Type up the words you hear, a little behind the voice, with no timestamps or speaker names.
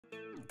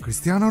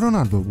Cristiano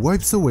Ronaldo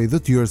wipes away the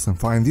tears and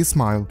finds his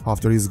smile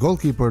after his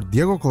goalkeeper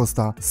Diogo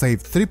Costa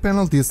saved 3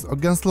 penalties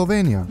against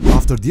Slovenia.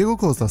 After Diogo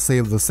Costa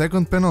saved the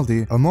second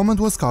penalty, a moment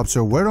was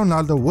captured where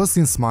Ronaldo was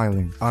seen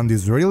smiling, and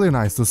it's really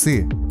nice to see.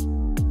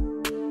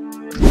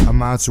 A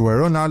match where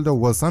Ronaldo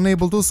was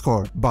unable to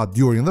score, but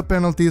during the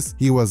penalties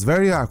he was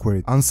very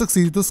accurate and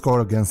succeeded to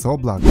score against All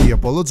Black. He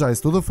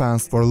apologized to the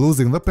fans for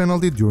losing the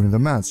penalty during the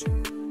match.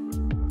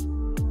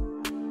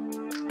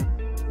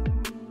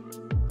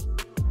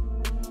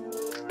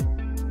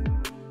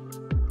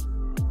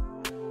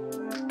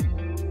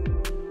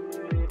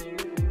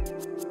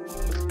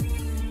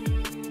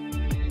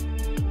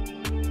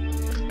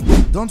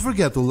 Don't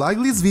forget to like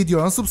this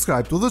video and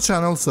subscribe to the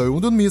channel so you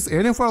wouldn't miss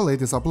any of our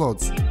latest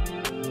uploads.